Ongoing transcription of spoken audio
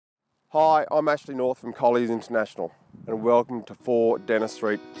Hi, I'm Ashley North from Colliers International and welcome to 4 Denis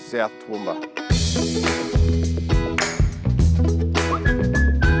Street, South Toowoomba.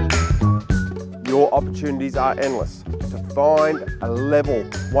 Your opportunities are endless. To find a level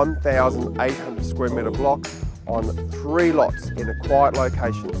 1,800 square metre block on 3 lots in a quiet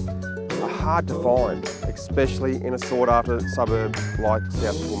location are hard to find, especially in a sought after suburb like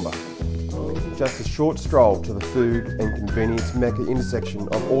South Toowoomba. Just a short stroll to the food and convenience mecca intersection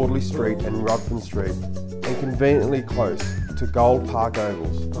of Alderley Street and Ruthven Street, and conveniently close to Gold Park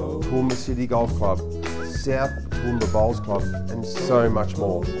Ovals, Toowoomba City Golf Club, South Toowoomba Bowls Club and so much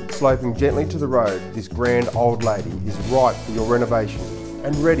more. Sloping gently to the road, this grand old lady is ripe for your renovation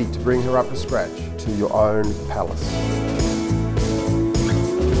and ready to bring her up to scratch to your own palace.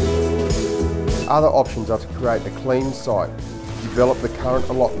 Other options are to create a clean site, develop the current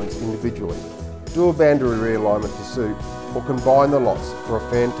allotments individually, do a boundary realignment to suit, or combine the lots for a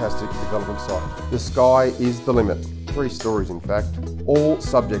fantastic development site. The sky is the limit, 3 stories in fact, all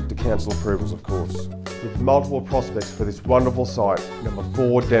subject to council approvals of course. With multiple prospects for this wonderful site, number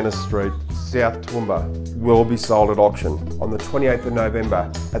 4 Denis Street, South Toowoomba, will be sold at auction on the 28th of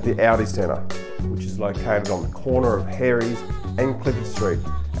November at the Audi Centre, which is located on the corner of Harry's and Clifford Street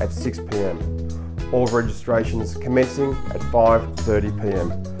at 6 p.m. All registrations commencing at 5:30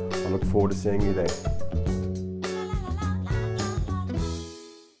 p.m. I look forward to seeing you there.